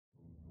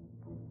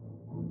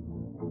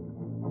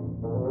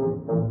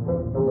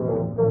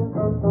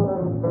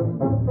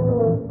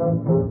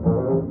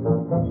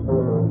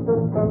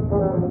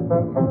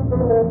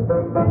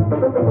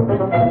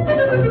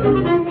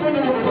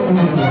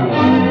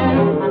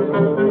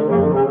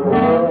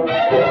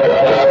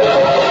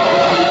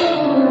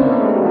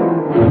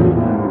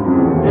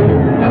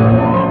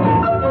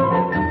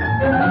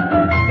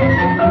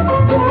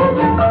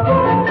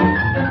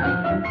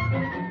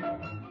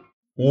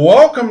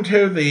Welcome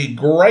to the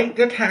Great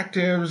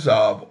Detectives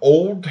of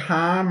Old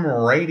Time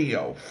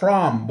Radio.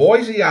 From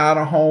Boise,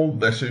 Idaho,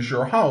 this is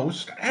your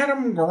host,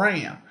 Adam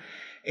Graham.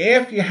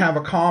 If you have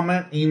a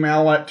comment,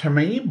 email it to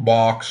me,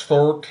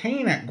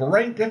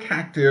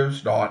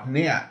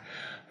 box13@greatdetectives.net.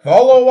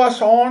 Follow us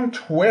on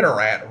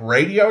Twitter at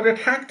Radio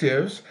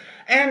Detectives,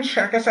 and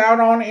check us out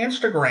on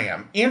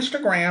Instagram,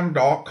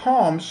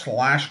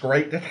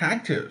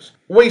 instagram.com/greatdetectives.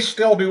 We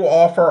still do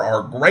offer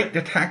our Great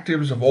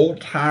Detectives of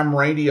Old Time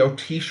Radio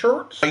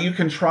t-shirts. You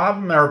can try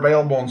them. They're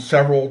available in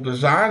several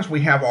designs.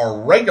 We have our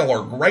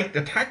regular Great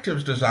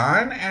Detectives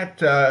design at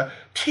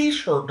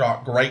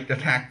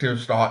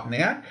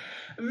t-shirt.greatdetectives.net.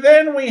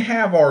 Then we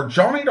have our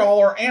Johnny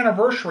Dollar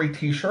anniversary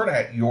t-shirt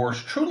at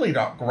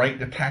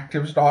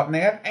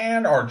yourstruly.greatdetectives.net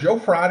and our Joe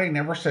Friday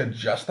Never Said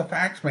Just the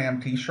Facts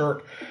Ma'am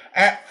t-shirt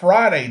at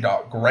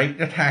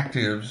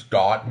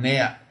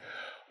friday.greatdetectives.net.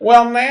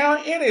 Well, now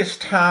it is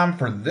time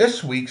for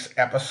this week's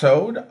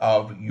episode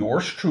of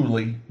Yours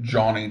Truly,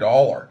 Johnny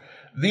Dollar.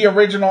 The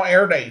original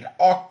air date,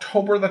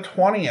 October the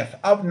 20th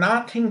of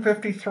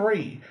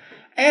 1953,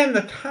 and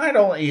the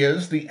title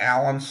is The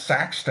Alan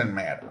Saxton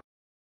Matter.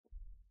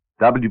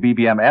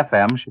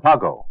 WBBM-FM,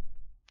 Chicago.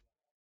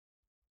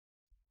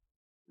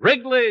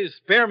 Wrigley's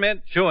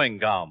Spearmint Chewing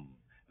Gum,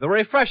 the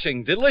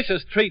refreshing,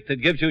 delicious treat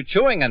that gives you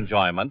chewing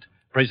enjoyment,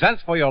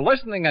 presents for your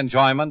listening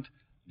enjoyment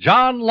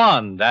John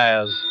Lund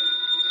as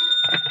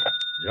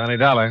Johnny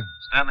Dollar.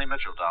 Stanley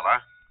Mitchell,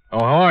 Dollar.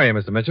 Oh, how are you,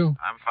 Mr. Mitchell?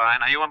 I'm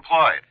fine. Are you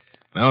employed?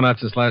 No, not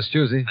since last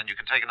Tuesday. Then you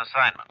can take an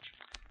assignment.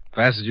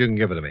 Fast as you can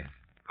give it to me.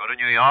 Go to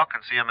New York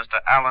and see a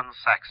Mr. Alan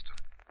Saxton.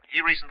 He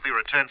recently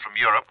returned from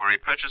Europe where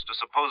he purchased a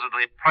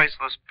supposedly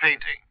priceless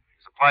painting.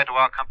 He's applied to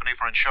our company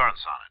for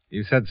insurance on it.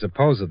 You said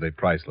supposedly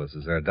priceless.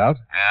 Is there a doubt?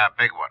 Yeah,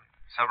 big one.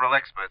 Several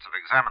experts have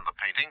examined the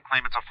painting,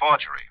 claim it's a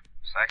forgery.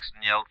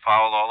 Saxton yelled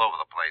foul all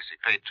over the place. He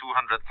paid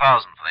 $200,000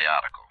 for the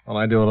article. Well,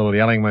 I do a little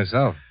yelling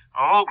myself.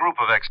 A whole group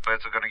of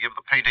experts are going to give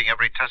the painting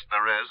every test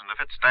there is, and if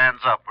it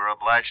stands up, we're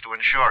obliged to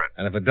insure it.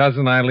 And if it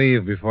doesn't, I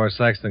leave before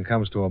Saxton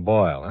comes to a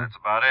boil, huh? That's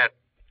about it.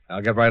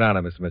 I'll get right on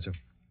it, Mr. Mitchell.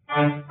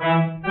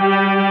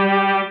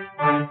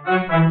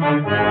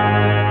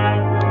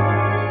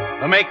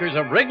 the makers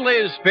of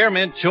Wrigley's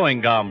Spearmint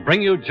Chewing Gum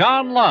bring you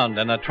John Lund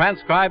in a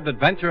transcribed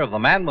adventure of the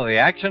man with the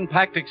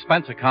action-packed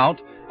expense account,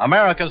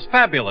 America's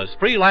fabulous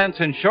freelance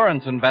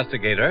insurance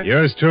investigator.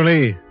 Yours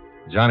truly,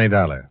 Johnny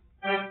Dollar.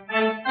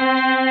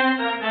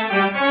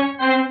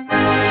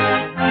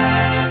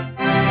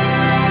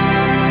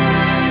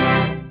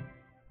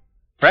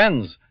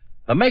 Friends,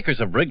 the makers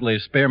of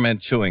Wrigley's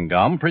Spearmint Chewing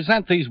Gum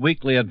present these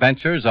weekly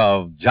adventures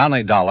of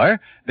Johnny Dollar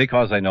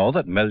because they know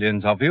that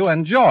millions of you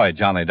enjoy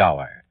Johnny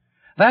Dollar.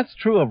 That's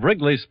true of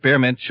Wrigley's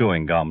Spearmint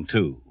Chewing Gum,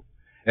 too.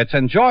 It's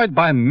enjoyed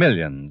by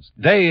millions,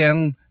 day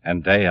in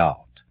and day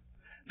out.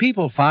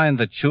 People find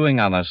that chewing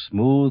on a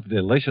smooth,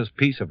 delicious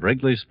piece of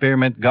Wrigley's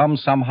Spearmint Gum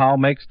somehow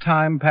makes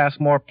time pass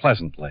more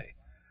pleasantly.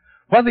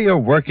 Whether you're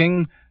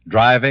working,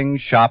 driving,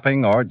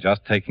 shopping, or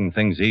just taking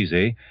things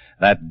easy,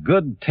 that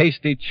good,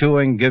 tasty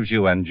chewing gives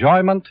you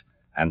enjoyment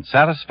and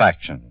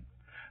satisfaction.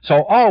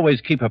 So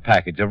always keep a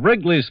package of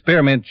Wrigley's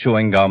Spearmint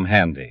Chewing Gum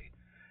handy.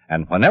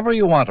 And whenever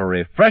you want a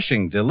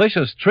refreshing,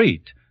 delicious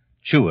treat,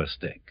 chew a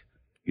stick.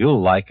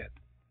 You'll like it.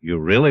 You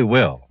really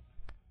will.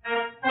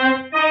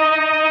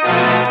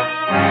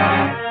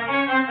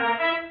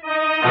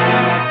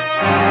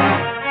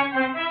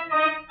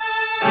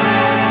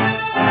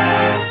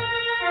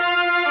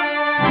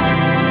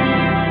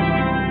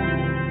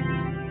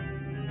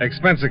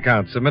 Expense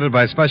account submitted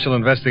by Special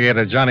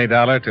Investigator Johnny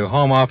Dollar to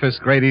Home Office,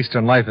 Great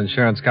Eastern Life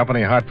Insurance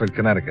Company, Hartford,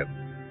 Connecticut.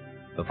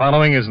 The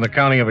following is an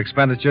accounting of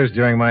expenditures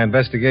during my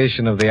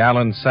investigation of the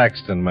Alan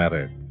Saxton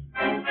matter.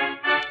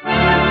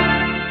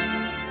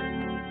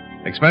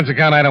 Expense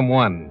account item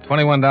 1,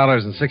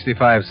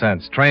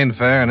 $21.65, train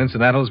fare and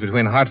incidentals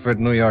between Hartford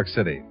and New York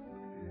City.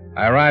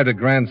 I arrived at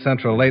Grand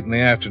Central late in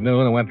the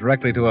afternoon and went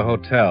directly to a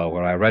hotel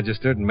where I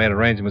registered and made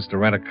arrangements to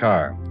rent a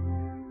car.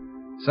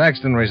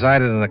 Saxton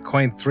resided in a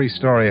quaint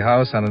three-story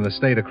house on an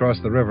estate across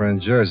the river in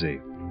Jersey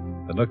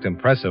that looked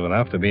impressive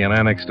enough to be an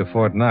annex to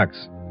Fort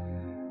Knox.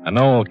 An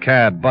old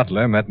cad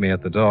butler met me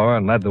at the door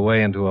and led the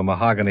way into a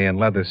mahogany and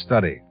leather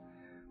study,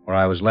 where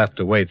I was left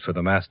to wait for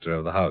the master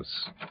of the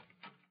house.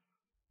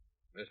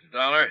 Mr.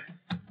 Dollar?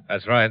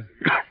 That's right.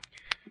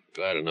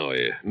 Glad to know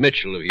you.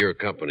 Mitchell of your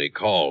company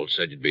called,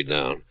 said you'd be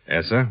down.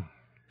 Yes, sir?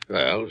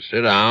 Well,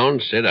 sit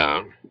down.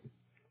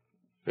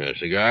 A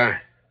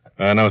cigar?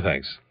 No,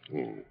 thanks.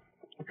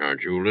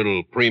 Aren't you a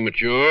little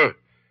premature?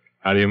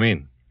 How do you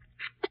mean?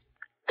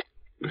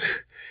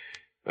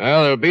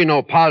 Well, there'll be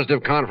no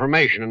positive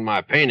confirmation in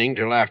my painting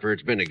till after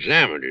it's been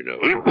examined, you know.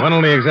 When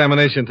will the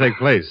examination take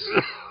place?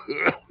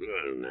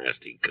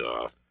 Nasty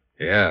cough.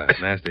 Yeah,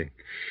 nasty.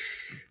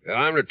 Well,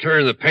 I'm to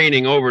turn the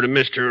painting over to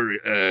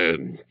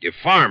Mr.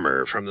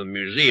 Farmer from the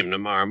museum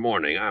tomorrow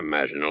morning. I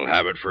imagine he'll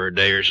have it for a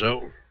day or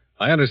so.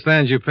 I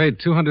understand you paid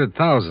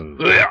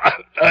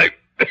 $200,000.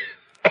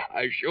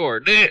 I sure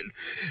did.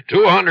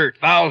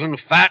 200,000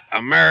 fat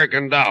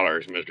American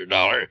dollars, Mr.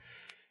 Dollar.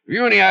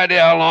 you any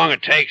idea how long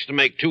it takes to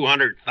make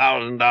 $200,000,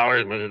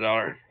 Mr.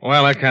 Dollar?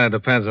 Well, that kind of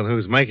depends on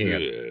who's making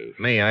it. Yes.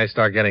 Me, I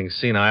start getting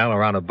senile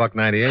around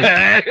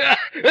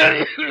 $1.98.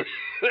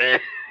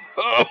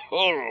 Oh,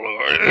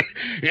 Lord.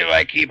 If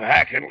I keep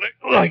hacking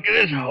like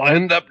this, I'll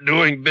end up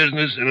doing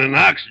business in an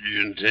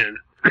oxygen tent.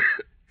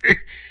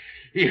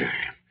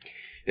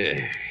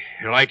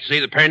 You like to see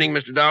the painting,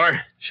 Mr.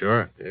 Dollar?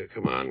 Sure.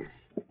 Come on.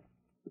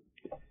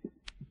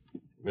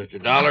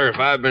 Mr. Dollar, if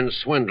I've been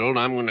swindled,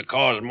 I'm going to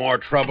cause more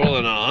trouble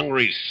than a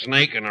hungry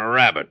snake in a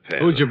rabbit pen.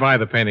 Who'd you buy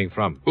the painting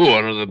from?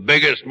 One of the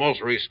biggest,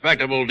 most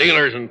respectable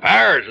dealers in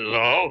Paris is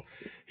all.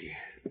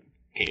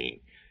 You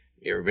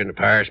ever been to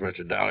Paris,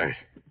 Mr. Dollar?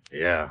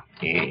 Yeah.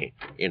 In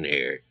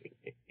here.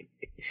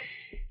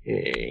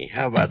 Hey,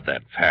 how about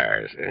that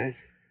Paris, huh?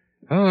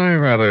 Oh, I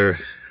rather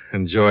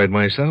enjoyed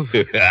myself.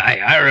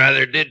 I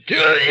rather did,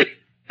 too.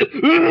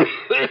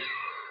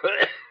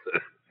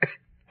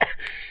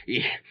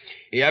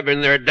 Yeah, I've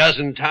been there a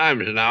dozen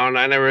times now, and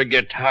I never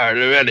get tired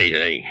of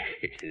anything.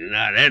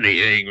 Not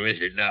anything,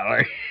 Mr.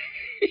 Dollar.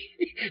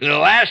 The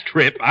last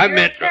trip I You're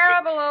met... a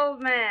terrible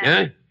old man.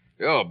 Huh?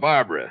 Oh,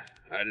 Barbara.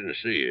 I didn't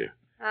see you.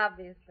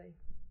 Obviously.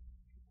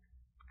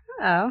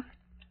 Hello.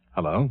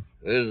 Hello.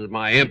 This is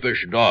my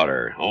impish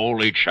daughter,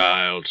 only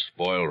child,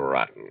 spoiled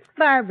rotten.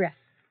 Barbara.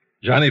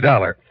 Johnny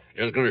Dollar.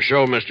 Just going to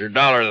show Mr.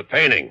 Dollar the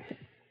painting.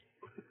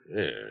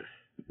 Yeah.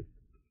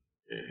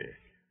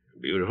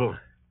 Beautiful.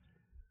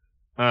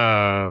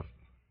 Yeah.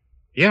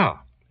 You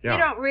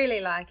don't really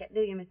like it, do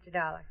you, Mr.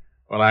 Dollar?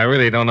 Well, I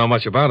really don't know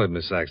much about it,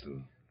 Miss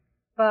Saxton.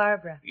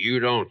 Barbara. You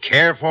don't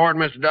care for it,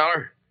 Mr.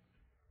 Dollar?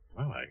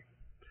 Well,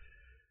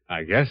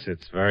 I guess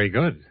it's very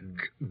good.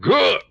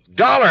 Good.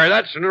 Dollar,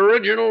 that's an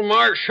original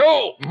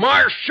Marceau.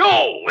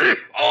 Marceau!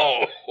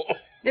 Oh.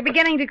 They're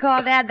beginning to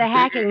call Dad the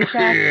hacking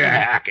sack. Yeah,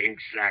 hacking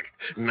sack.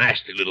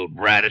 Nasty little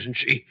brat, isn't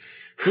she?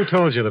 Who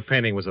told you the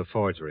painting was a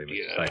forgery,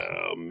 Mr. Saxton?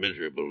 A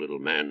miserable little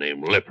man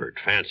named Lippert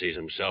fancies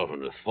himself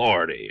an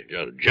authority.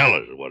 Just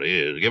jealous of what he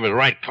is. Give his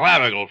right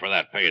clavicle for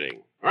that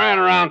painting. Ran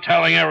around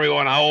telling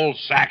everyone how old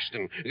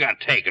Saxton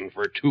got taken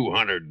for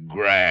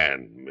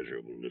 $200,000.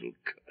 Miserable little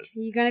cuss. Are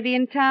you going to be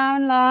in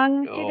town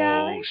long, Mr.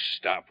 Dollar? Oh,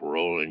 stop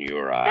rolling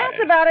your eyes.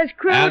 That's about as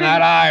crude And as...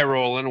 that eye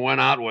rolling went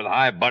out with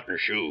high button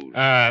shoes.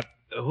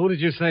 Who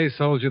did you say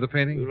sold you the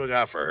painting? You look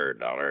out for her,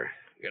 Dollar.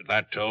 Get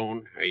that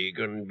tone? Are you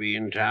going to be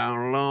in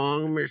town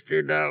long,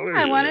 Mr. Dollar?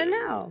 I want to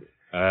know.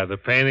 The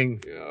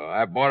painting? Yeah,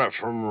 I bought it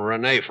from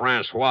Rene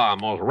Francois,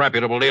 most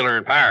reputable dealer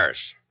in Paris.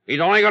 He's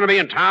only going to be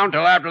in town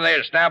till after they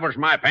establish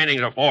my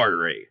painting's a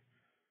forgery.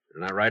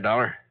 Isn't that right,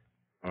 Dollar?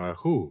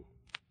 Who?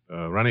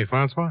 Rene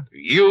Francois?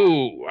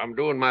 You. I'm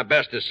doing my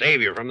best to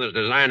save you from this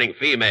designing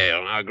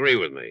female. Now agree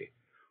with me.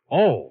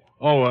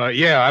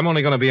 Yeah, I'm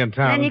only going to be in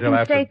town Then you until can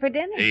after... stay for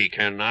dinner. He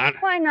cannot.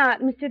 Why not,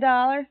 Mr.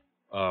 Dollar?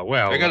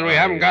 Because we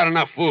haven't got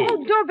enough food.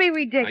 Oh, don't be Now,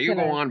 ridiculous. you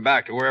go on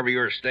back to wherever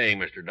you're staying,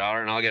 Mr.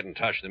 Dollar, and I'll get in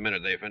touch the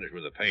minute they finish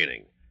with the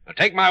painting. Now,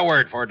 take my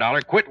word for it,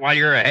 Dollar. Quit while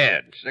you're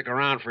ahead. Stick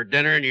around for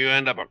dinner, and you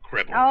end up a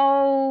cripple.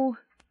 Oh.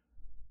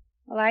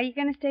 Well, are you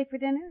going to stay for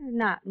dinner or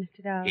not,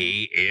 Mr. Dollar?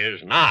 He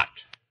is not.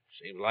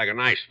 Seems like a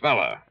nice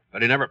fella,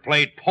 but he never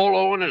played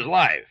polo in his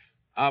life.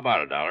 How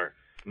about it, Dollar?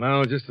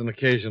 No, just an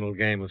occasional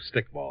game of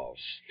stickball.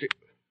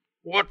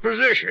 What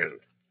position?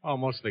 Oh,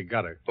 mostly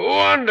gutter.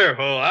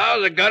 Wonderful. I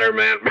was a gutter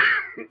man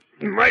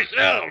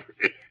myself.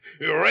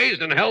 You were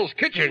raised in Hell's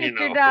Kitchen, you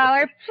know. Mr.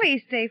 Dollar,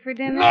 please stay for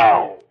dinner.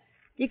 No.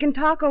 You can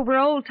talk over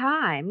old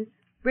times.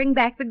 Bring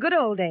back the good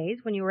old days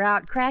when you were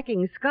out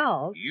cracking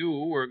skulls. You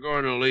were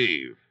going to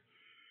leave.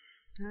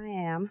 I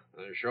am.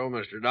 Show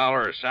Mr.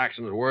 Dollar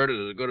Saxon's word is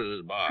as good as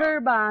his bond.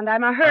 Her bond.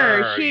 I'm a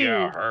her. She.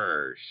 Yeah,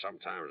 her.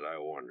 Sometimes I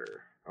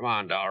wonder. Come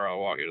on, Dollar. I'll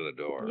walk you to the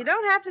door. You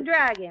don't have to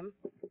drag him.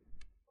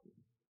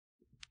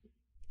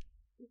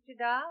 Mr.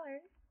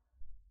 Dollar,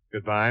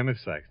 Goodbye, Miss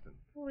Saxton.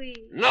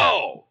 please.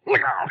 No!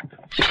 Look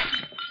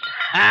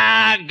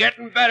out!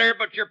 Getting better,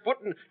 but you're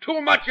putting too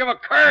much of a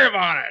curve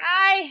on it.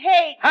 I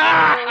hate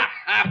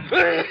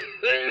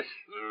you.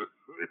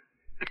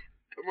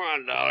 Come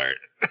on, Dollar.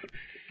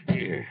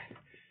 You're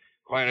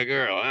quite a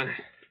girl, huh?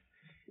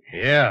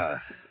 Yeah.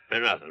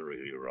 There's nothing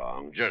really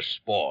wrong. Just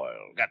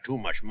spoiled. Got too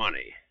much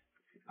money.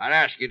 I'd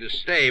ask you to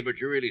stay, but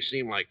you really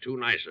seem like too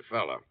nice a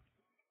fella.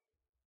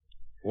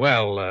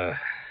 Well,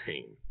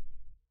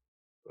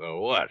 Well,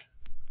 what?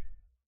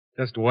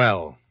 just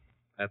well.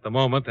 At the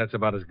moment, that's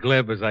about as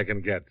glib as I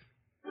can get.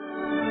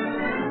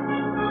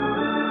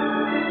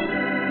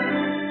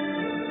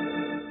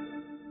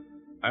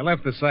 I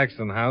left the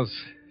Saxton house,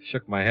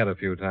 shook my head a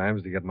few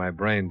times to get my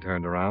brain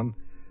turned around,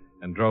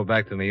 and drove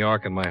back to New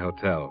York in my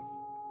hotel.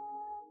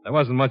 There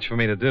wasn't much for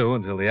me to do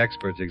until the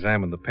experts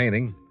examined the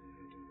painting.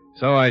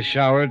 So I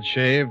showered,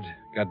 shaved,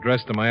 got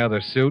dressed in my other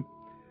suit,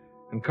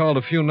 and called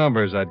a few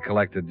numbers I'd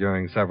collected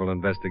during several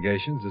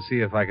investigations to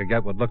see if I could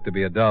get what looked to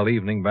be a dull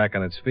evening back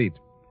on its feet.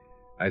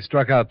 I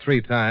struck out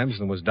 3 times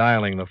and was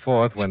dialing the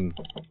 4th when...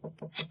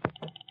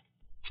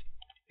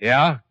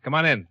 Yeah? Come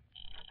on in.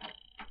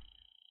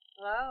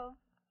 Hello?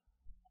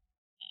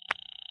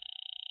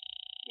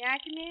 May I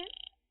come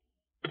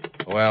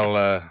in?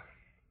 Well,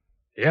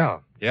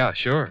 Yeah,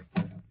 sure.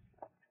 I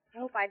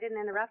hope I didn't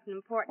interrupt an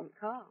important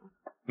call.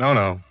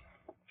 No.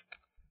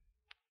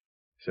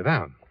 Sit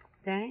down.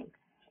 Thanks.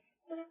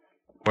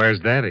 Where's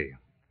Daddy?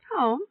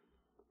 Home.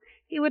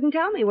 He wouldn't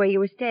tell me where you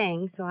were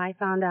staying, so I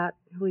found out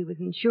who he was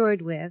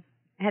insured with.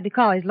 I had to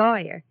call his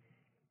lawyer.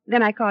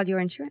 Then I called your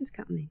insurance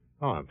company.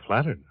 Oh, I'm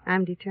flattered.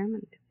 I'm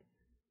determined.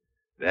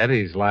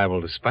 Daddy's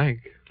liable to spank.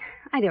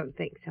 I don't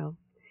think so.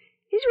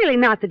 He's really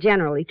not the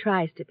general he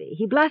tries to be.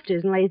 He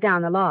blusters and lays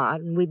down the law,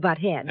 and we butt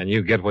heads. And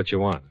you get what you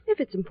want. If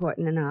it's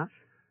important enough.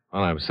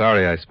 Well, I'm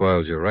sorry I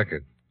spoiled your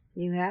record.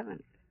 You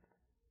haven't.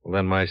 Well,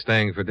 then my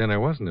staying for dinner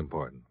wasn't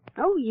important.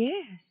 Oh,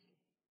 yes.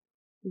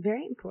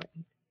 Very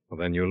important. Well,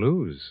 then you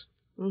lose.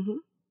 Mm-hmm.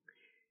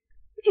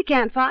 If you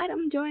can't fight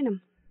 'em, join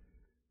 'em.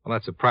 Well,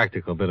 that's a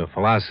practical bit of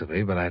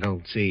philosophy, but I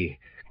don't see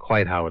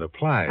quite how it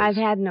applies. I've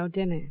had no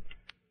dinner.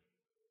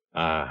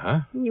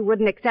 Uh-huh. You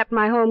wouldn't accept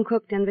my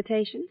home-cooked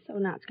invitation, so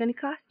now it's going to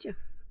cost you.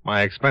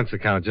 My expense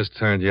account just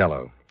turned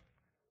yellow.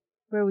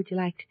 Where would you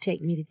like to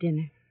take me to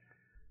dinner?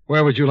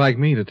 Where would you like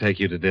me to take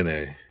you to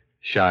dinner,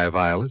 Shy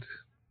Violet?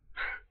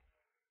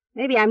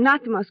 Maybe I'm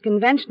not the most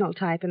conventional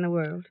type in the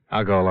world,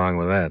 I'll go along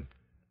with that.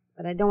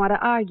 but I don't want to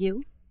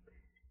argue.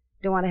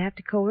 Don't want to have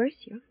to coerce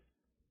you.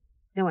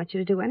 Don't want you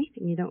to do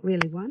anything you don't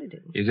really want to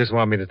do. You just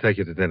want me to take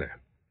you to dinner?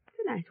 It's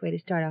a nice way to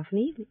start off an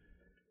evening.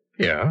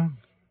 Yeah.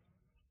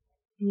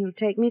 And you'll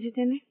take me to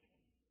dinner?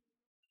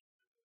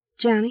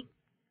 Johnny?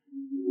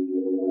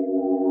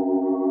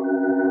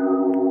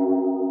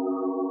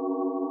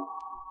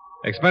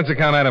 Expense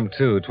account item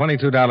 2,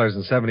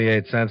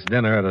 $22.78,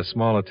 dinner at a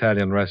small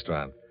Italian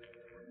restaurant.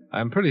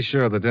 I'm pretty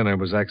sure the dinner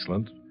was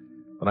excellent,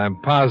 but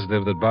I'm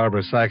positive that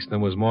Barbara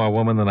Saxton was more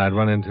woman than I'd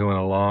run into in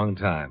a long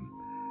time.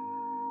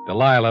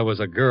 Delilah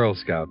was a Girl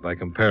Scout by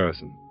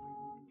comparison.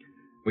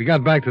 We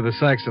got back to the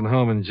Saxton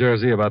home in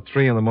Jersey about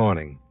 3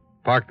 a.m,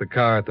 parked the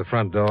car at the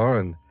front door,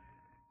 and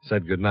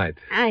said goodnight.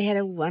 I had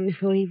a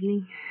wonderful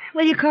evening.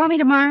 Will you call me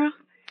tomorrow?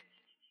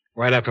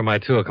 Right after my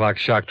 2 o'clock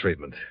shock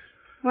treatment.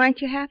 Weren't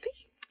you happy?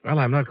 Well,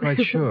 I'm not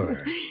quite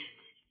sure.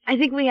 I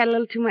think we had a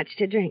little too much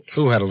to drink.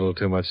 Who had a little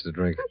too much to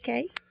drink?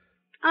 Okay.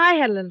 I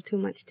had a little too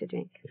much to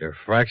drink. You're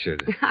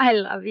fractured. I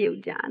love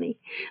you, Johnny.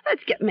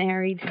 Let's get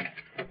married.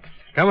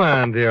 Come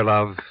on, dear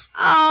love.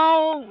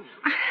 Oh,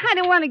 I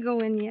don't want to go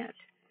in yet.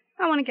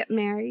 I want to get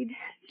married.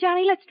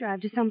 Johnny, let's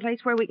drive to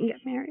someplace where we can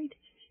get married.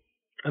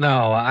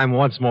 No, I'm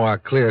once more a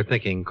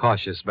clear-thinking,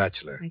 cautious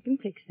bachelor. I can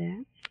fix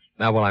that.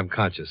 Now, while I'm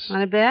conscious.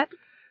 Want to bet?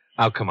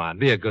 Oh, come on.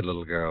 Be a good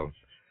little girl.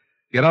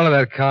 Get out of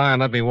that car and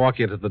let me walk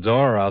you to the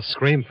door, or I'll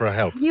scream for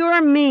help. You're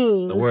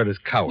mean. The word is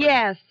coward.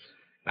 Yes.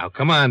 Now,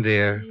 come on,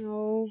 dear.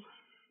 No.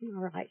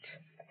 All right.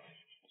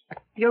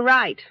 You're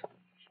right.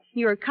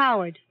 You're a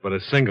coward. But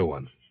a single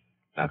one.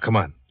 Now, come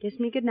on. Kiss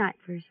me goodnight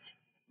first.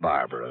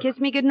 Barbara. Kiss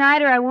me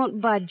goodnight or I won't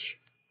budge.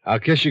 I'll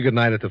kiss you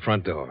goodnight at the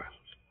front door.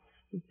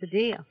 It's the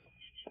deal.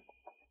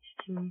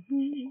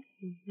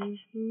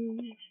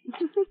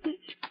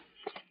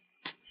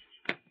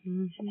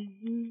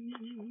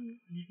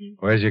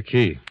 Where's your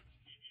key?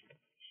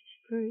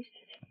 First.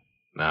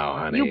 Now,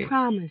 honey. You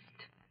promised.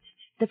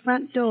 The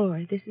front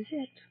door. This is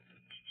it.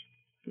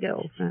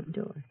 Go, front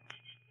door.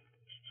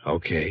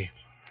 Okay.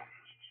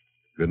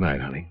 Good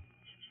night, honey.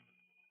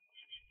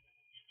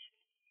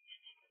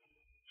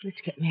 Let's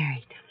get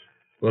married.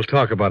 We'll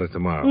talk about it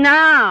tomorrow.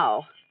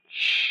 Now.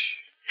 Shh.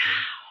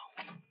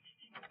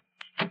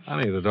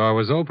 Honey, the door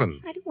was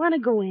open. I don't want to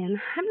go in.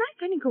 I'm not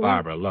going to go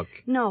Barbara, look.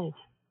 in. No.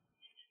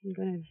 I'm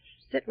going to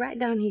sit right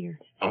down here.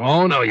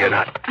 Oh, no, you're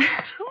not.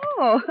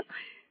 Oh,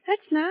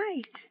 that's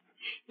nice.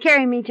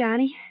 Carry me,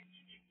 Johnny.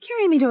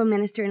 Carry me to a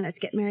minister and let's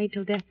get married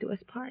till death do us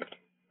part.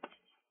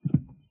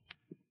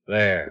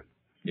 There.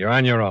 You're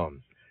on your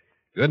own.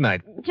 Good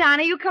night.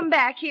 Johnny, you come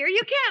back here.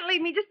 You can't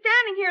leave me just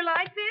standing here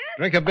like this.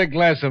 Drink a big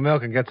glass of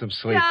milk and get some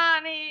sleep.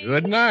 Johnny.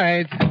 Good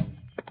night.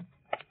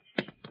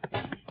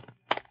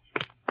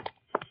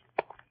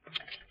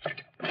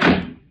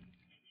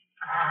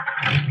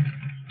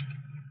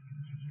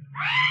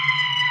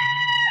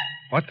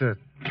 What the...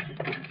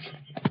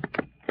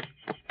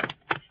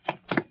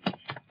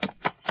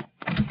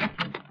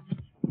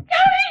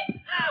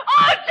 Johnny!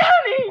 Oh,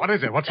 Johnny! What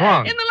is it? What's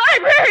wrong? In the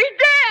library, he's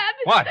dead.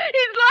 What?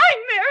 He's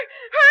lying there.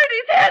 Hurt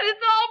his head. It's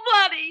all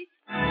bloody.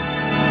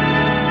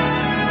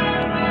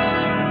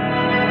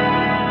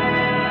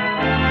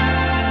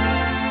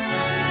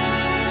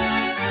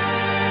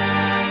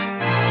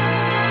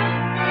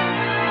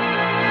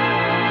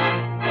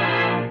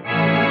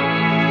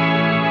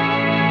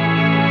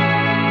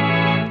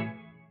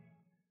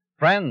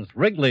 Friends,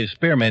 Wrigley's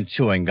Spearmint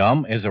Chewing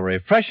Gum is a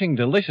refreshing,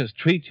 delicious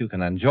treat you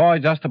can enjoy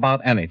just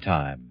about any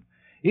time.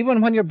 Even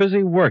when you're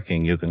busy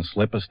working, you can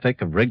slip a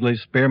stick of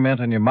Wrigley's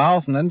Spearmint in your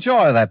mouth and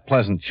enjoy that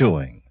pleasant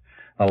chewing.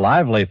 The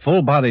lively,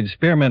 full-bodied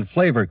spearmint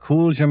flavor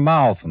cools your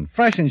mouth and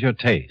freshens your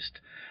taste.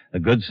 The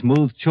good,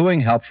 smooth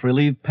chewing helps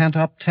relieve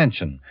pent-up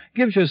tension,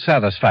 gives you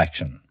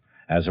satisfaction.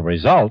 As a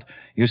result,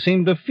 you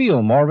seem to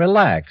feel more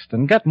relaxed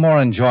and get more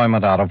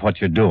enjoyment out of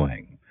what you're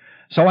doing.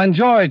 So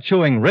enjoy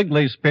chewing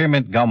Wrigley's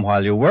Spearmint Gum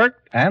while you work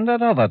and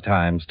at other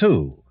times,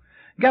 too.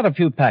 Get a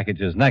few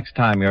packages next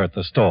time you're at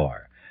the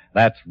store.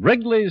 That's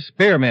Wrigley's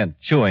Spearmint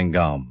Chewing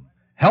Gum.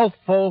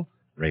 Healthful,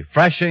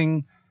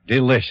 refreshing,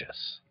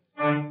 delicious.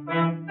 And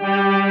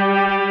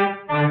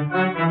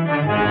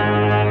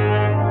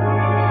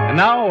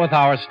now, with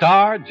our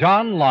star,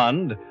 John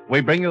Lund,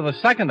 we bring you the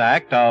second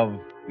act of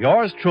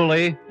Yours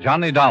Truly,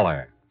 Johnny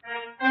Dollar.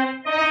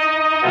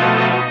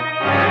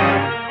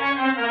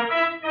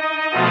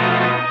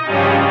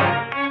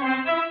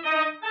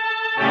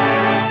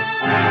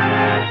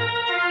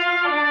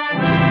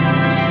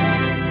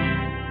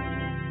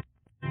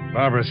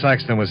 Barbara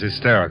Saxton was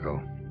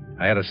hysterical.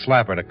 I had to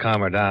slap her to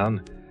calm her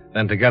down.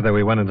 Then together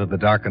we went into the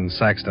darkened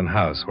Saxton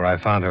house, where I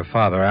found her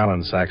father,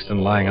 Alan Saxton,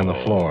 lying on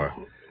the floor,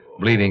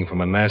 bleeding from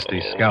a nasty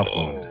scalp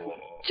wound.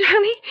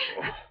 Johnny?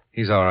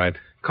 He's all right.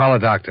 Call a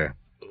doctor.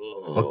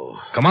 Look,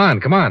 come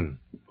on.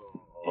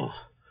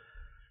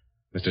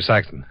 Mr.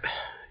 Saxton.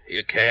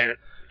 You can't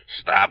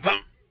stop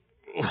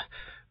him.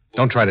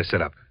 Don't try to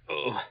sit up.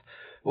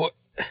 What?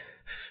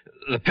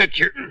 The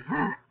picture.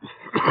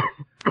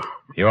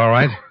 You all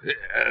right?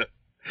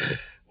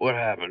 What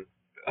happened?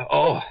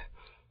 Oh,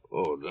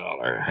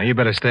 Dollar. Now, you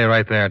better stay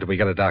right there until we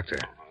get a doctor.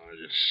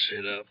 Just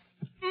sit up.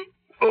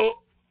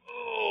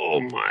 Oh,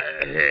 my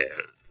head.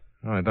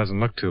 Oh, it doesn't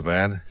look too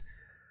bad.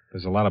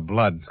 There's a lot of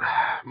blood.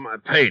 My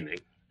painting.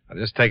 Now,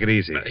 just take it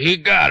easy. He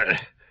got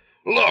it.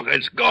 Look,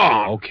 it's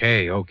gone.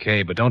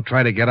 Okay, but don't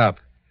try to get up.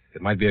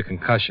 It might be a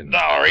concussion.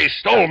 Dollar, he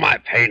stole my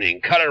painting,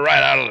 cut it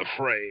right out of the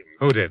frame.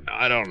 Who did?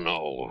 I don't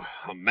know.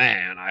 A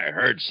man. I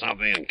heard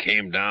something and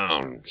came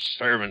down.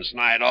 Servant's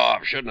night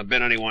off. Shouldn't have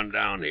been anyone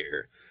down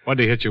here. What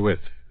did he hit you with?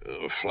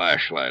 A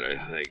flashlight,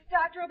 I think.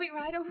 Doctor will be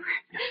right over.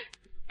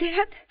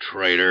 Dead?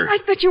 Traitor. I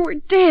thought you were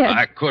dead.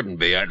 I couldn't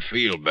be. I'd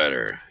feel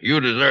better. You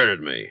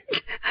deserted me.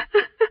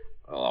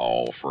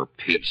 Oh, for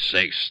Pete's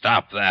sake,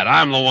 stop that.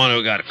 I'm the one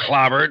who got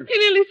clobbered. You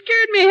nearly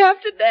scared me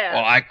half to death.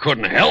 Well, I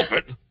couldn't help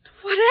it.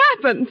 What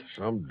happened?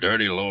 Some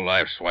dirty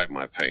lowlife swiped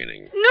my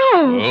painting.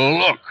 No. Well,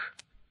 look.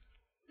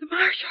 The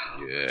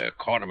marshal. Yeah,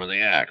 caught him in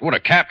the act. Would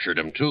have captured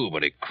him, too,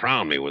 but he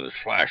crowned me with his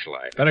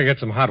flashlight. Better get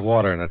some hot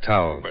water and a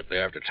towel. But they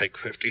have to take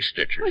 50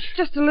 stitches. It's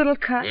just a little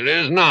cut. It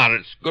is not.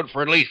 It's good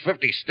for at least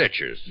 50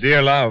 stitches.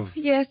 Dear love,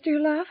 Yes, dear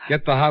love?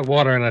 get the hot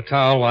water and a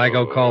towel while I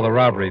go call the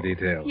robbery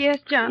detail. Yes,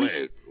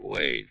 Johnny.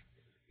 Wait.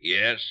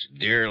 Yes,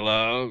 dear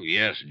love.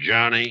 Yes,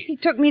 Johnny. He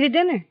took me to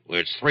dinner.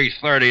 It's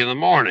 3:30 in the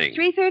morning.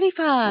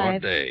 3:35.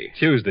 What day?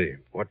 Tuesday.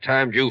 What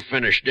time did you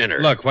finish dinner?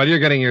 Look, while you're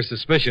getting your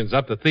suspicions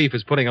up, the thief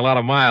is putting a lot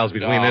of miles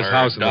between this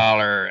house and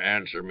Dollar,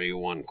 answer me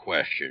one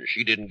question.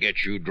 She didn't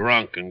get you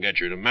drunk and get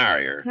you to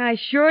marry her. I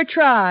sure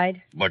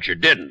tried. But you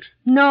didn't.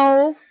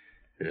 No.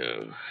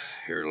 Yeah,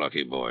 you're a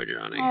lucky boy,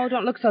 Johnny. Oh,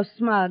 don't look so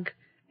smug.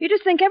 You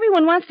just think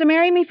everyone wants to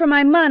marry me for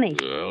my money.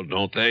 Well,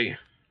 don't they?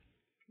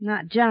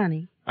 Not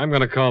Johnny. I'm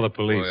going to call the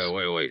police.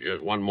 Wait.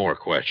 Just one more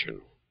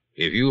question.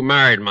 If you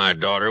married my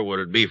daughter, would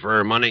it be for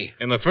her money?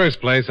 In the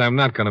first place, I'm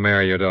not going to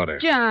marry your daughter.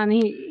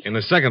 Johnny. In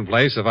the second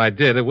place, if I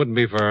did, it wouldn't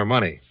be for her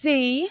money.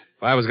 See?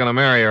 If I was going to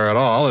marry her at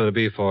all, it would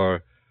be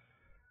for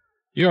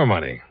your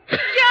money.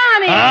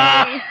 Johnny!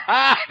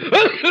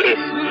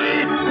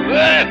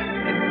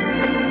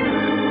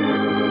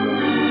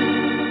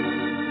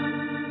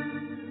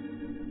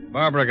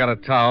 Barbara got a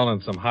towel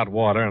and some hot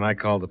water, and I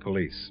called the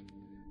police.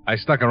 I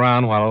stuck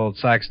around while old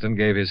Saxton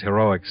gave his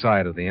heroic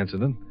side of the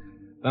incident.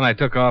 Then I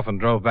took off and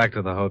drove back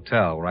to the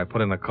hotel, where I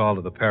put in a call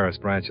to the Paris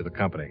branch of the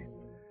company.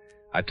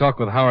 I talked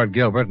with Howard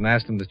Gilbert and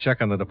asked him to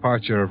check on the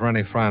departure of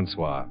Rennie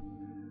Francois,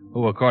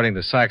 who, according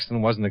to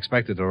Saxton, wasn't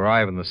expected to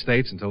arrive in the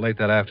States until late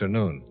that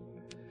afternoon.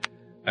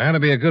 There had to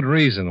be a good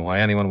reason why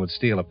anyone would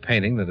steal a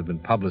painting that had been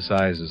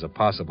publicized as a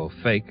possible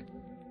fake.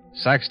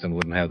 Saxton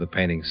wouldn't have the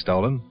painting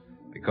stolen,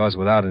 because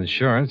without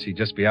insurance, he'd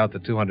just be out the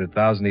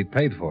 $200,000 he'd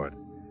paid for it.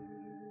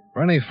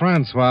 Rennie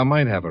Francois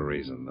might have a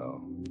reason, though.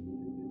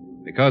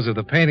 Because if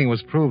the painting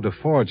was proved a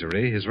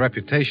forgery, his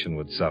reputation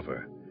would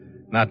suffer,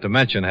 not to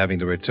mention having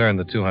to return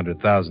the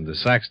 $200,000 to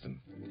Saxton.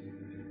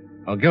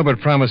 Well,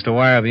 Gilbert promised to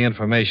wire the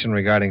information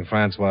regarding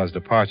Francois'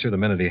 departure the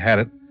minute he had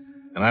it,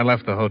 and I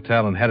left the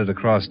hotel and headed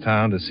across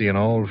town to see an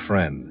old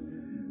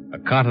friend, a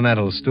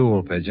continental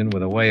stool pigeon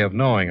with a way of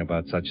knowing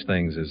about such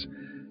things as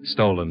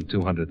stolen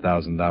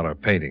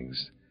 $200,000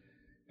 paintings.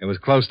 It was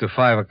close to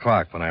 5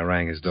 o'clock when I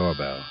rang his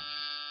doorbell.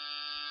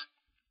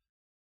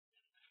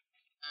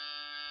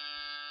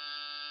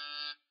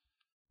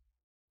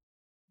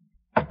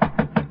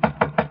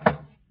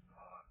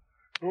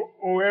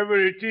 Whoever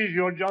it is,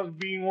 you're just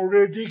being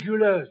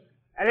ridiculous.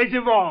 Allez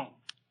devant.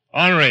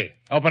 Henri,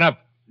 open up.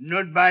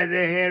 Not by the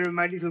hair of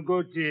my little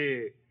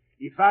goatee.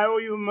 If I owe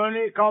you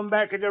money, come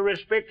back at a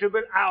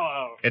respectable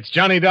hour. It's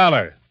Johnny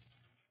Dollar.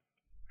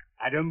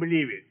 I don't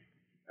believe it.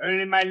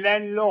 Only my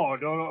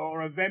landlord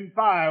or a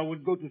vampire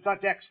would go to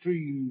such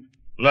extremes.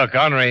 Look,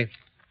 Henri,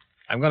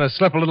 I'm going to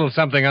slip a little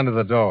something under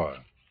the door.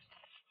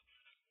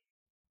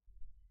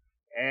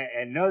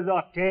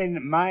 Another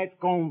 10 might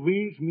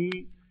convince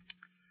me.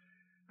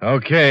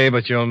 Okay,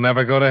 but you'll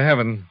never go to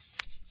heaven.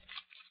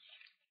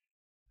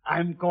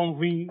 I'm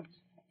convinced.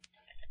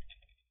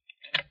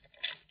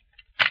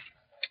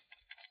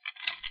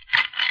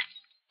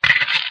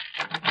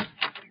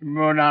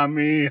 Mon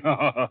ami.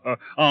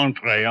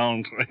 Entrez,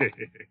 entrez.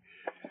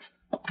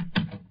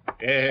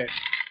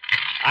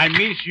 I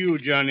miss you,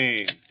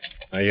 Johnny.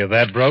 Are you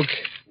that broke?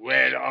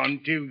 Well,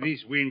 until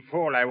this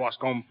windfall, I was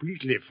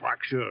completely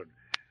fractured.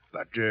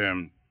 But,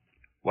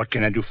 what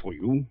can I do for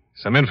you?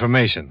 Some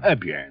information.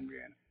 Bien.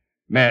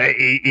 Mais,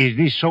 is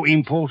this so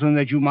important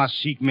that you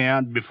must seek me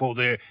out before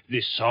the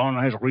sun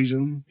has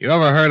risen? You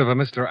ever heard of a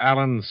Mr.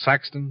 Alan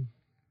Saxton?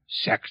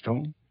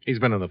 Saxton? He's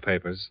been in the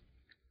papers.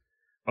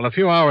 Well, a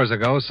few hours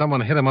ago,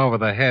 someone hit him over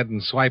the head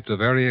and swiped a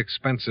very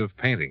expensive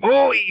painting.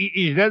 Oh,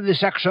 is that the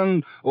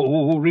Saxton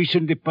who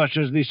recently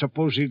purchased the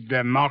supposed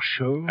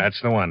Marshall?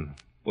 That's the one.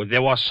 Well,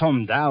 there was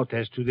some doubt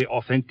as to the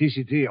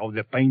authenticity of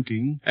the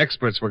painting.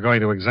 Experts were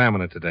going to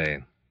examine it today.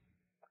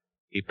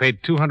 He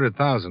paid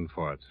 $200,000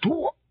 for it.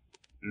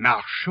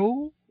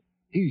 Marshall?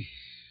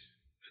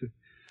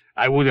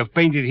 I would have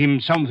painted him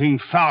something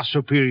far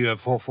superior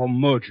for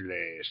much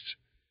less.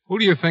 Who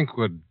do you think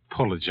would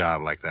pull a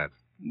job like that?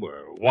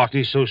 Well, what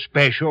is so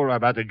special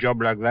about a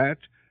job like that?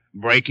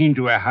 Break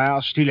into a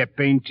house, steal a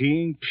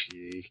painting?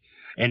 Pfft,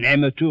 an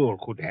amateur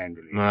could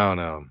handle it.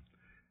 No.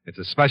 It's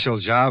a special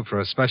job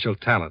for a special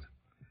talent.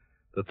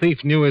 The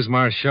thief knew his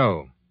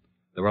Marchot.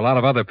 There were a lot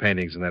of other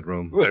paintings in that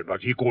room. Well,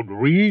 but he could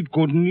read,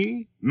 couldn't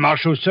he?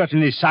 Marshall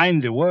certainly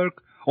signed the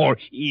work. Or,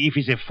 if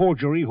it's a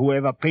forgery,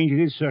 whoever painted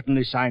it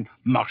certainly signed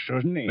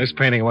Marshall's name. This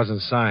painting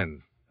wasn't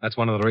signed. That's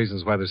one of the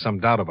reasons why there's some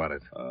doubt about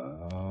it.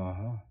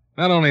 Uh-huh.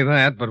 Not only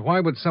that, but why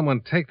would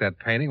someone take that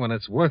painting when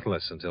it's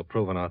worthless until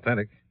proven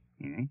authentic?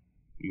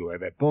 You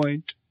have a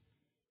point.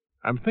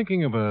 I'm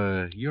thinking of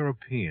a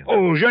European.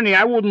 Oh, Johnny,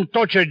 I wouldn't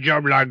touch a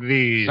job like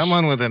this.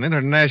 Someone with an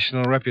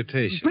international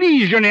reputation.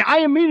 Please, Johnny, I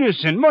am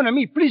innocent. Mon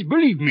ami, please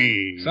believe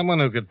me. Someone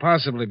who could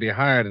possibly be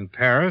hired in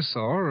Paris,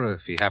 or,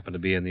 if he happened to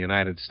be in the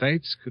United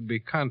States, could be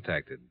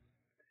contacted.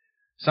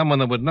 Someone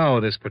that would know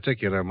this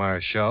particular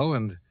Marchot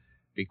and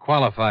be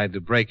qualified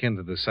to break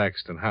into the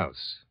Saxton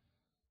house.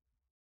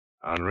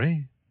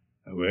 Henri?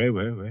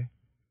 Well.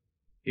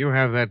 You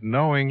have that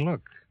knowing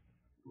look.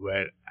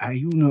 Well, I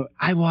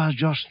was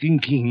just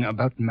thinking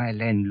about my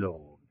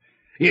landlord.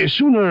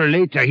 Sooner or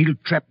later, he'll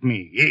trap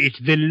me. It's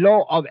the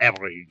law of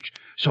average.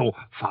 So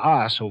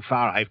far,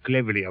 I've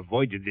cleverly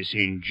avoided this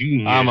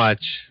ingenious... How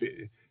much?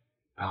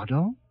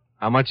 Pardon?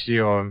 How much do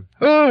you owe him?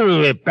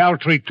 Oh, a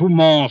paltry 2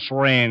 months'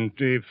 rent,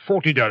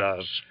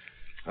 $40.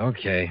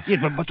 Okay.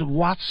 Yes, but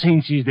what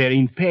sense is there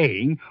in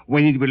paying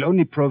when it will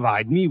only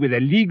provide me with a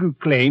legal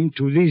claim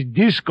to this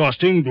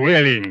disgusting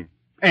dwelling?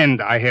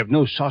 And I have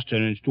no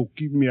sustenance to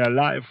keep me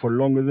alive for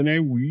longer than a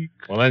week.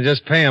 Well, then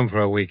just pay him for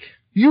a week.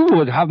 You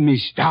would have me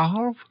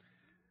starve?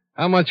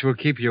 How much will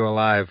keep you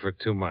alive for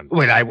 2 months?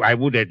 Well, I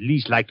would at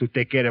least like to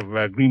take care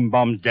of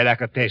Greenbaum's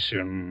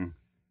delicatessen.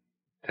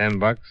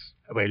 $10?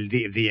 Well,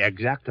 the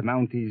exact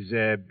amount is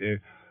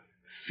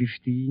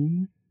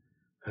 15.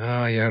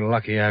 Oh, you're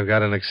lucky I've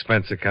got an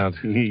expense account.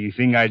 You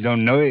think I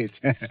don't know it?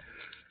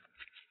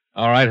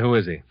 All right, who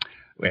is he?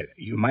 Well,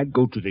 you might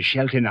go to the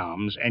Shelton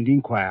Arms and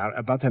inquire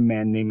about a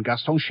man named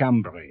Gaston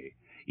Chambray.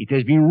 It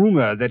has been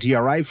rumored that he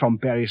arrived from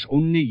Paris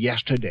only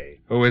yesterday.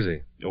 Who is he?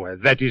 Well,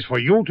 that is for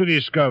you to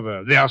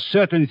discover. There are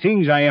certain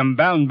things I am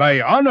bound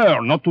by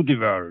honor not to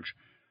divulge.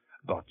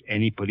 But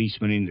any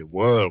policeman in the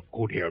world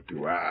could help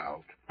you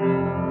out.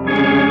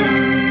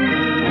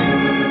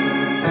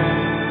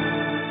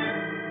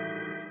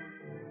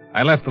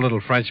 I left the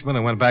little Frenchman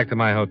and went back to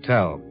my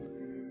hotel,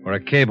 where a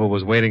cable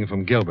was waiting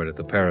from Gilbert at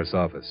the Paris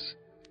office.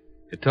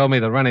 It told me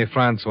that René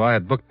Francois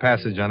had booked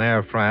passage on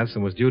Air France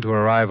and was due to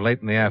arrive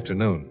late in the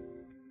afternoon.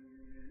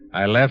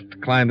 I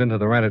left, climbed into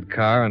the rented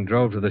car, and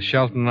drove to the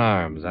Shelton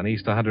Arms on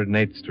East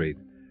 108th Street,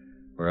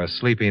 where a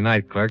sleepy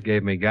night clerk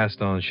gave me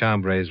Gaston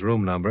Chambray's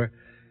room number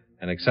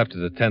and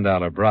accepted a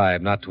 $10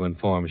 bribe not to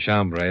inform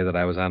Chambray that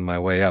I was on my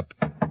way up.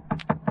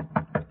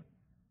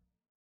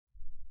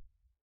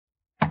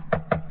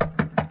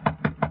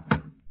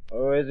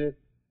 Who is it?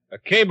 A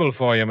cable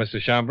for you, Mr.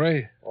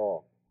 Chambray.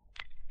 Oh.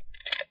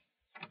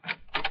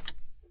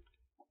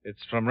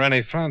 It's from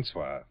René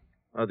Francois.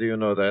 How do you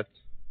know that?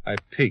 I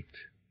peeked.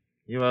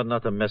 You are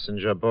not a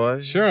messenger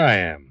boy. Sure I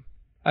am.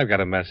 I've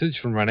got a message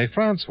from René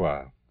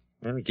Francois.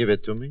 Well, give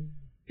it to me.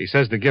 He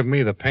says to give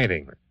me the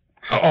painting.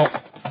 Oh.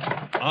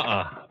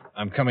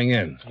 I'm coming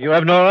in. You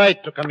have no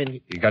right to come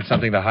in. You got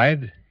something to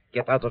hide?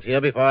 Get out of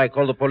here before I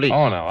call the police.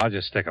 Oh, no, I'll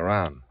just stick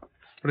around.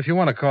 But if you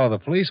want to call the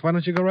police, why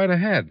don't you go right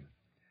ahead?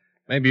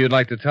 Maybe you'd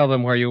like to tell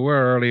them where you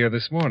were earlier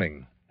this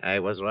morning. I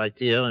was right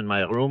here in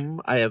my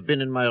room. I have been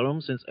in my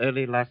room since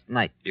early last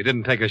night. You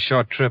didn't take a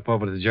short trip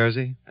over to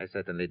Jersey? I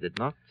certainly did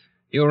not.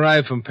 You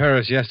arrived from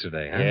Paris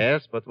yesterday, huh?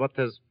 Yes, but what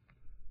has...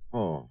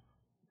 Oh,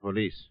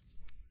 police.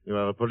 You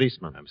are a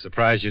policeman. I'm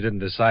surprised you didn't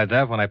decide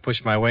that when I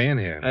pushed my way in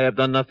here. I have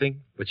done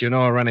nothing. But you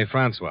know a René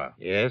Francois.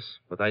 Yes,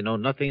 but I know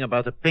nothing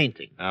about a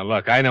painting. Now,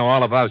 look, I know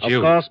all about you.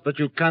 Of course, but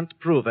you can't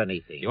prove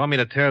anything. You want me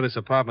to tear this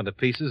apartment to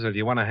pieces, or do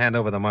you want to hand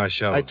over the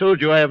Marchot? I told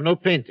you I have no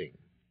painting.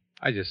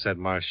 I just said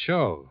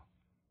Marchot.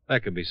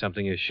 That could be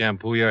something you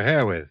shampoo your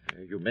hair with.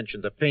 You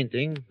mentioned a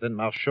painting, then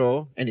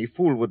Marchot. Any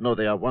fool would know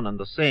they are one and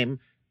the same.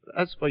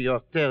 as for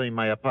your tearing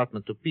my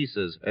apartment to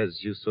pieces,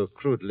 as you so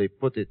crudely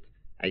put it,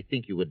 I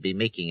think you would be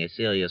making a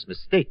serious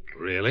mistake.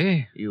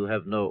 Really? You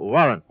have no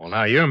warrant. Well,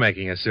 now you're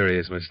making a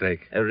serious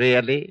mistake.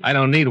 Really? I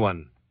don't need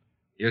one.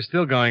 You're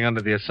still going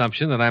under the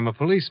assumption that I'm a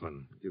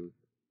policeman.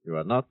 You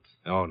are not?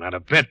 Oh, not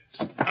a bit.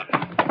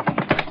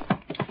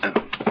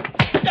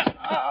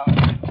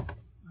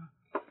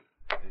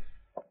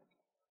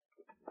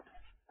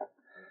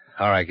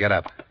 All right, get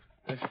up.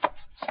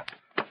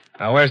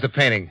 Now, where's the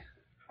painting?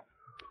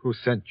 Who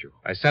sent you?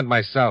 I sent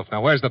myself.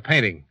 Now, where's the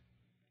painting?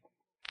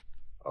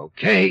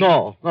 Okay.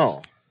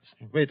 No.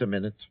 Wait a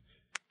minute.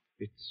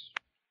 It's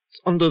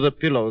under the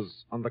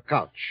pillows on the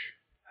couch.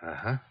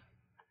 Uh-huh.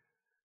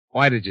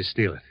 Why did you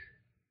steal it?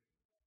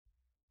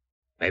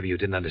 Maybe you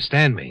didn't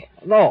understand me.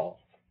 No.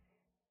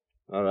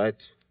 All right.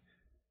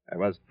 I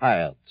was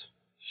hired.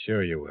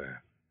 Sure you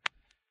were.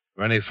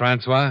 Rennie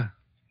Francois?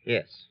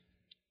 Yes.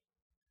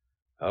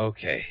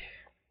 Okay.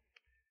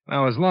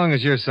 Now, as long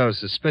as you're so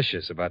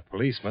suspicious about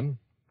policemen,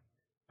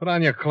 put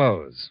on your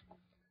clothes.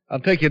 I'll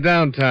take you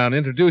downtown,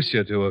 introduce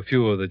you to a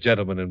few of the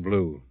gentlemen in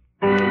blue.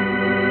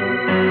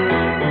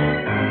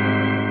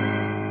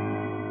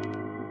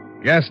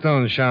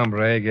 Gaston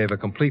Chambray gave a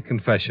complete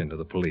confession to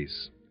the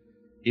police.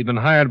 He'd been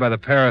hired by the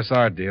Paris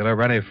art dealer,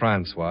 Rennie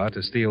Francois,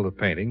 to steal the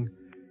painting,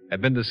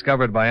 had been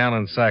discovered by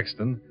Alan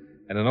Saxton,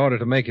 and in order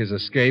to make his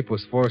escape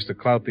was forced to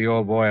clout the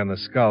old boy on the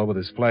skull with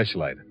his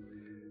flashlight.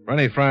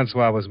 Rennie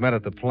Francois was met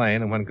at the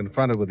plane, and when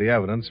confronted with the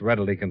evidence,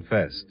 readily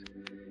confessed.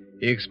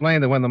 He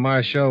explained that when the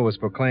Marchot was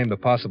proclaimed a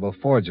possible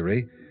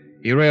forgery,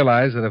 he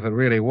realized that if it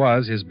really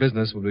was, his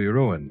business would be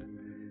ruined,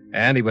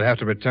 and he would have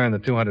to return the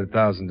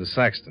 $200,000 to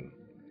Saxton.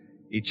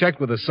 He checked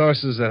with the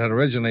sources that had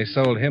originally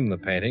sold him the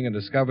painting and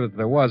discovered that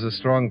there was a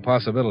strong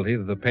possibility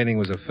that the painting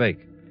was a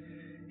fake.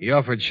 He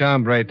offered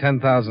Chambray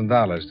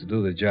 $10,000 to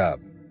do the job.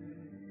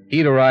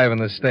 He'd arrive in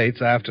the States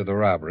after the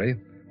robbery,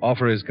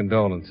 offer his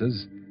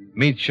condolences,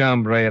 meet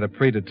Chambray at a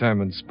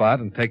predetermined spot,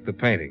 and take the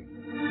painting.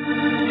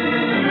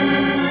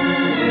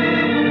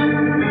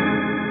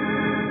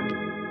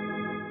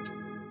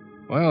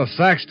 Well,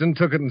 Saxton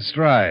took it in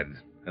stride,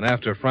 and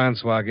after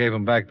Francois gave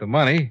him back the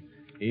money,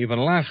 he even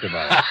laughed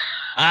about it.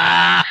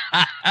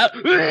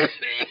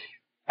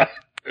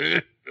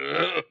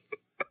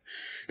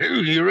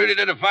 You really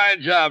did a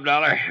fine job,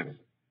 Dollar.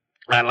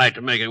 I'd like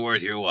to make it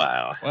worth your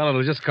while. Well,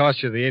 it'll just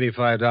cost you the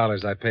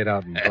 $85 I paid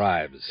out in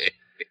bribes.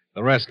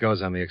 The rest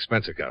goes on the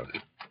expense account.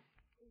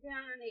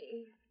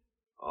 Johnny.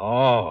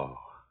 Oh,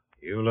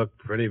 you look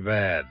pretty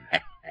bad.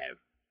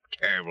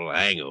 Terrible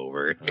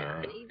hangover.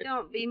 Johnny,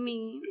 don't be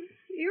mean.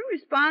 You're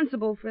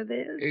responsible for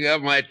this. You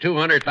got my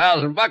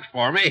 $200,000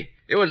 for me.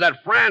 It was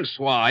that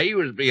Francois. He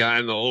was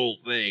behind the whole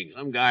thing.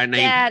 Some guy named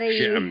Daddy.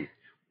 Jim.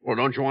 Well,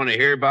 don't you want to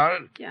hear about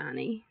it?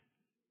 Johnny,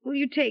 will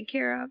you take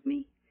care of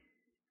me?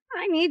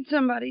 I need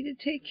somebody to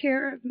take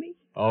care of me.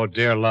 Oh,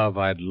 dear love,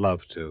 I'd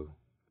love to.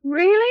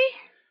 Really?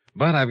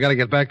 But I've got to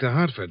get back to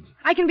Hartford.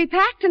 I can be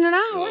packed in an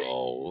hour.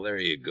 Oh, there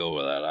you go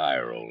with that eye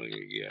rolling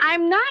again.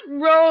 I'm not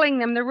rolling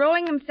them. They're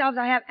rolling themselves.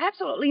 I have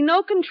absolutely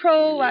no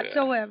control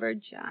whatsoever,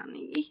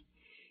 Johnny.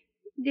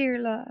 Dear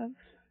love.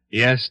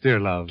 Yes, dear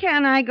love.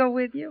 Can I go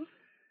with you?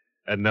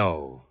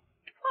 No.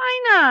 Why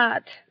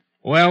not?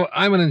 Well,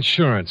 I'm an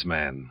insurance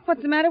man.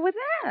 What's the matter with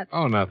that?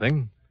 Oh,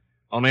 nothing.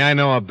 Only I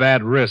know a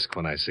bad risk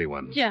when I see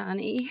one.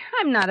 Johnny,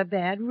 I'm not a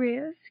bad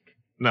risk.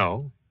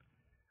 No,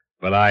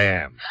 but I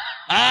am.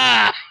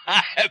 I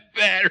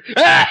better.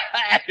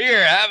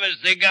 Here, have a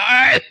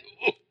cigar.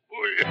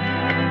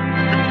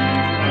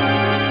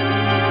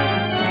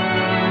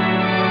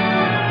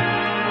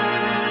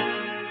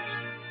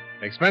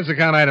 Expense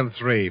account item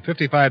 3,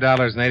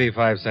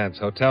 $55.85,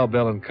 hotel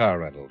bill and car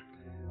rental.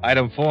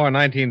 Item 4,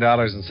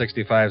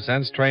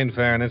 $19.65, train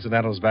fare and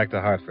incidentals back to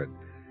Hartford.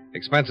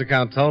 Expense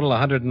account total,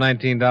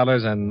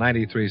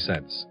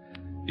 $119.93.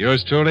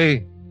 Yours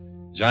truly,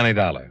 Johnny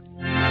Dollar.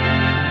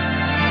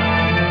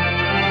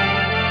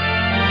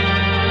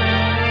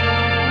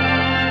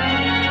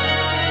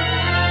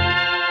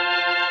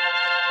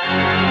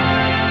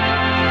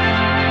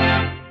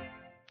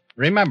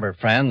 Remember,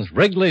 friends,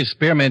 Wrigley's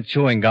Spearmint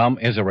Chewing Gum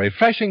is a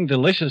refreshing,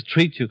 delicious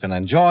treat you can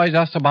enjoy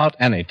just about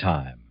any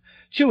time.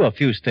 Chew a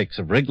few sticks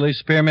of Wrigley's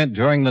Spearmint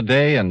during the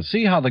day and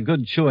see how the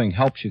good chewing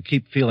helps you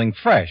keep feeling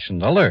fresh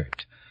and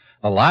alert.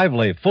 The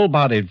lively,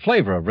 full-bodied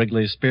flavor of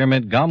Wrigley's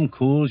Spearmint Gum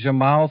cools your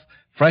mouth,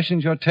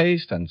 freshens your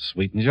taste, and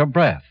sweetens your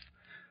breath.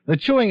 The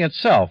chewing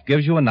itself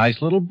gives you a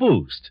nice little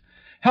boost,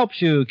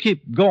 helps you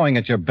keep going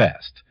at your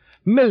best.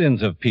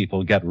 Millions of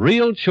people get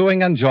real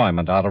chewing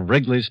enjoyment out of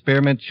Wrigley's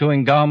Spearmint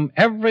Chewing Gum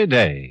every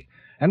day,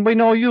 and we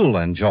know you'll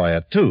enjoy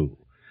it, too.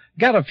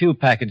 Get a few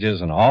packages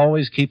and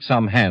always keep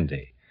some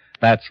handy.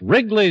 That's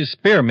Wrigley's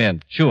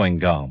Spearmint Chewing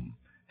Gum.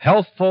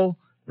 Healthful,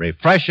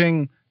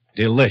 refreshing,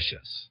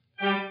 delicious.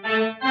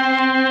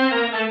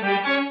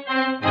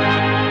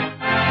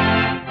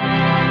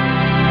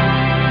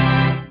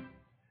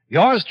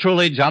 Yours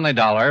truly, Johnny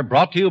Dollar,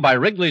 brought to you by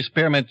Wrigley's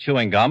Spearmint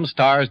Chewing Gum,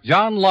 stars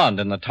John Lund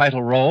in the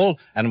title role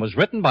and was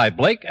written by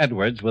Blake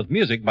Edwards with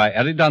music by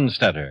Eddie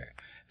Dunstetter.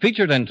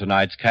 Featured in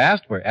tonight's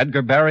cast were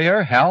Edgar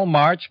Barrier, Hal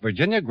March,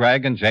 Virginia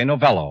Gregg, and Jay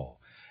Novello.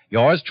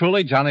 Yours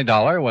truly, Johnny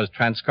Dollar, was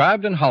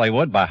transcribed in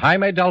Hollywood by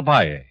Jaime Del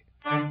Valle.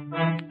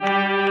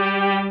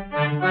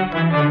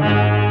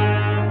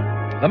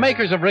 The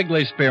makers of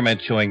Wrigley's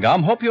Spearmint Chewing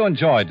Gum hope you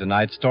enjoyed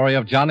tonight's story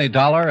of Johnny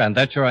Dollar and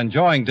that you're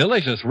enjoying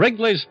delicious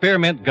Wrigley's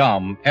Spearmint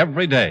Gum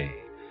every day.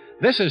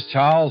 This is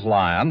Charles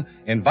Lyon,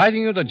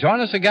 inviting you to join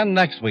us again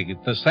next week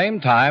at the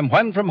same time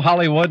when from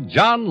Hollywood,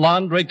 John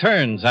Lund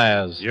returns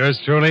as...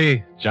 Yours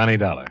truly, Johnny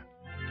Dollar.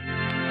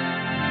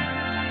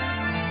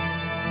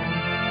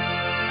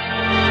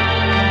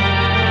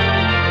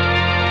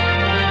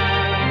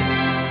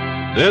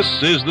 This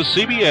is the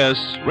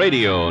CBS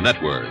Radio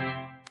Network.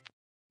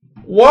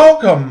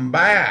 Welcome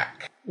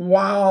back.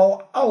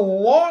 While a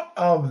lot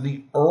of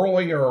the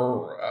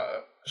earlier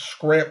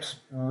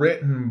scripts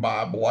written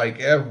by Blake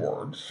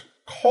Edwards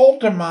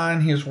called to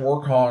mind his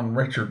work on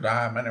Richard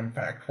Diamond, in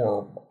fact,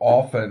 were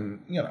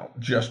often,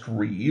 just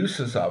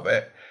reuses of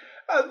it,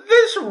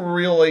 this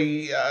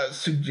really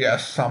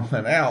suggests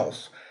something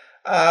else.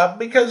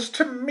 Because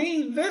to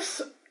me,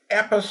 this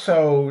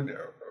episode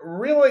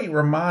really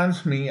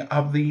reminds me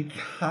of the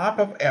type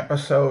of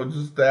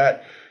episodes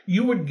that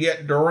you would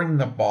get during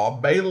the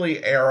Bob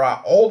Bailey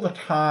era all the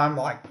time,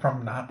 like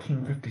from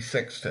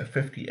 1956 to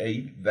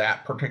 58,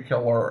 that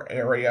particular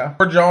area,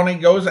 where Johnny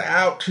goes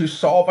out to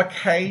solve a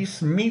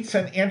case, meets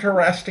an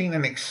interesting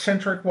and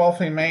eccentric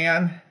wealthy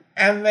man,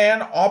 and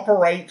then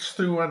operates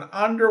through an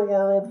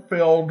underworld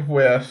filled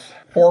with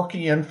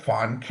quirky and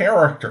fun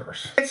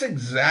characters. It's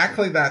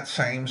exactly that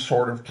same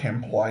sort of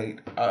template,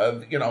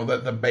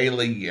 that the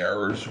Bailey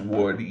years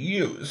would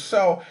use.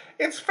 So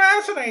it's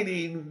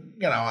fascinating,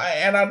 and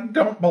I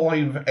don't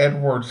believe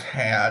Edwards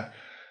had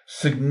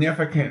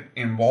significant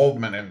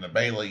involvement in the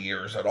Bailey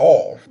years at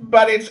all.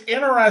 But it's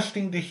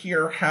interesting to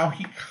hear how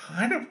he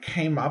kind of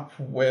came up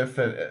with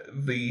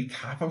the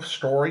type of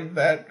story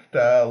that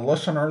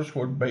listeners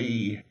would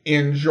be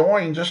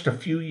enjoying just a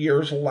few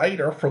years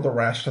later for the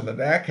rest of the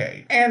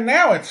decade. And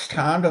now it's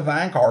time to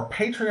thank our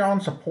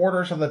Patreon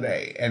supporters of the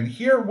day. And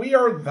here we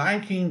are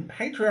thanking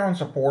Patreon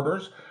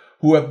supporters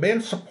who have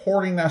been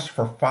supporting us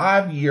for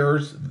 5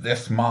 years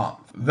this month.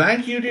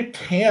 Thank you to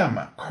Tim,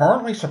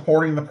 currently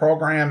supporting the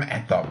program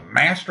at the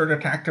Master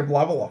Detective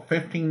level of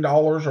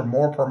 $15 or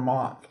more per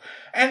month.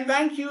 And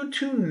thank you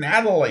to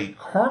Natalie,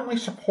 currently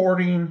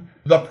supporting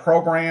the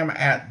program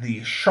at the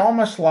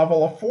Shamus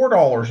level of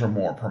 $4 or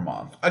more per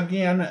month.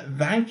 Again,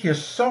 thank you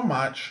so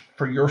much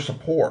for your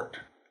support.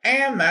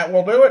 And that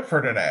will do it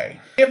for today.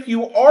 If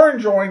you are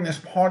enjoying this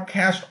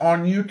podcast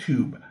on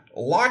YouTube,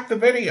 like the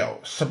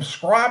video,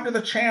 subscribe to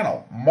the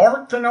channel,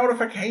 mark the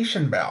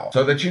notification bell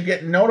so that you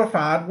get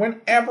notified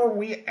whenever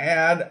we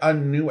add a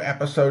new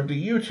episode to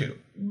YouTube.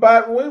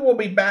 But we will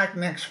be back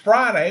next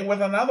Friday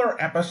with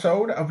another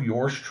episode of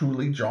Yours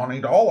Truly, Johnny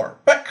Dollar.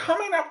 But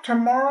coming up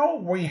tomorrow,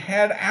 we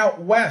head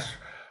out west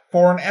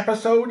for an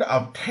episode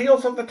of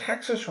Tales of the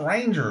Texas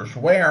Rangers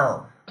where...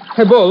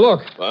 Hey, Bull,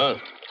 look.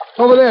 What?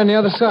 Over there on the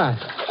other side.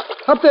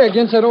 Up there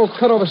against that old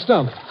cut-over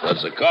stump.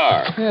 That's a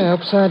car. Yeah,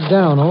 upside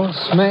down, all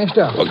smashed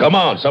up. Well, come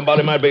on.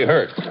 Somebody might be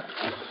hurt.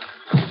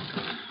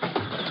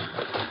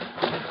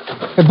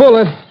 Hey,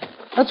 Bull,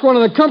 that's one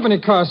of the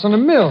company cars on the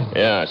mill.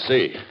 Yeah, I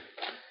see.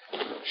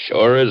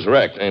 Sure is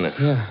wrecked, ain't it?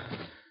 Yeah.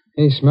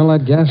 Hey, smell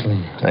that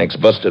gasoline. Tank's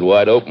busted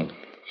wide open.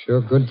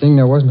 Sure good thing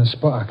there wasn't a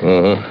spark.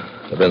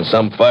 There'd been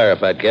some fire if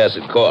that gas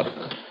had caught.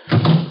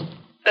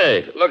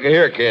 Hey, look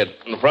here, kid,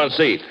 in the front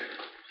seat.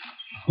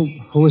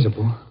 Who is it,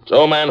 Bull? It's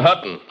old man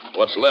Hutton.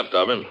 What's left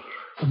of him?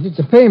 It's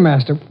the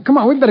paymaster. Come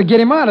on, we better get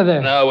him out of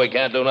there. No, we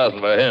can't do nothing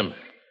for him.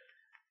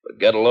 But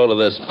get a load of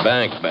this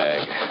bank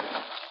bag.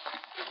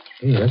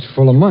 Hey, that's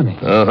full of money.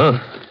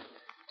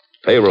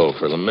 Payroll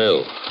for the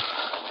mill.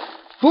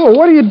 Bull,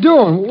 what are you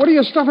doing? What are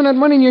you stuffing that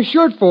money in your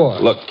shirt for?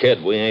 Look,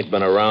 kid, we ain't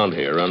been around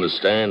here,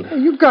 understand? Hey,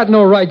 you've got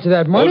no right to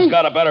that money. Who's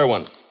got a better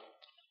one?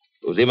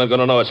 Who's even going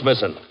to know it's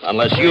missing?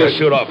 Unless you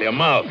shoot off your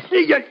mouth.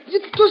 Hey,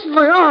 you twist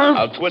my arm.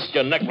 I'll twist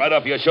your neck right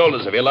off your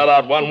shoulders if you let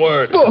out one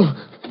word.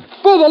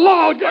 Bull, the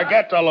law.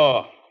 Forget the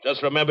law.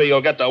 Just remember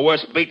you'll get the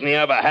worst beating you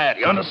ever had.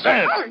 You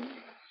understand?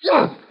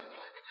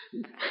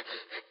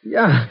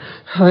 Yeah,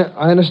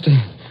 I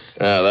understand.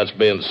 Yeah, that's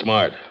being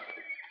smart.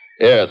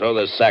 Here, throw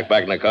this sack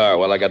back in the car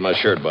while I get my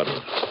shirt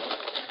buttoned.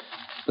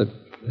 But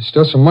there's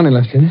still some money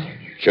left in it.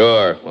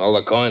 Sure, all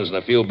the coins and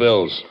a few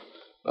bills.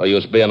 No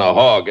use being a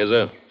hog, is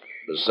there?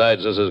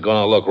 Besides, this is going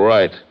to look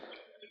right.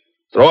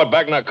 Throw it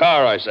back in the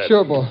car, I said.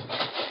 Sure, Bull.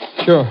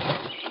 Sure.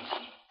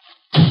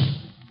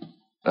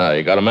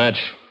 You got a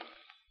match?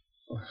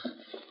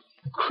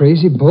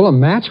 Crazy Bull, a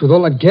match with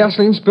all that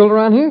gasoline spilled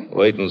around here?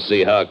 Wait and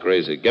see how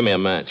crazy. Give me a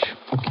match.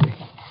 Okay.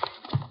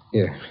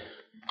 Here.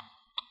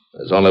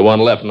 There's only one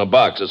left in the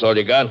box. That's all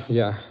you got?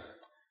 Yeah.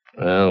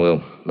 Well,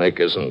 we'll make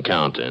us some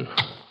counting.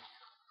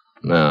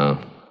 Now,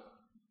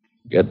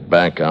 get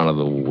back out of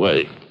the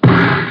way.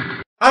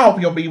 I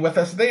hope you'll be with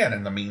us then.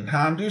 In the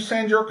meantime, do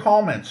send your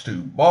comments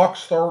to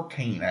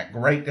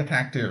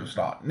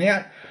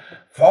box13@greatdetectives.net.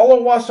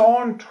 Follow us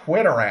on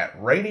Twitter at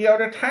Radio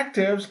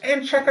Detectives,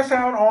 and check us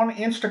out on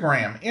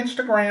Instagram,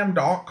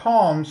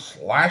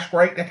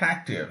 instagram.com/Great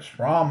Detectives.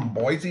 From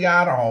Boise,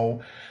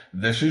 Idaho,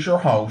 this is your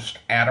host,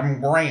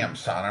 Adam Graham,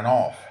 signing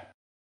off.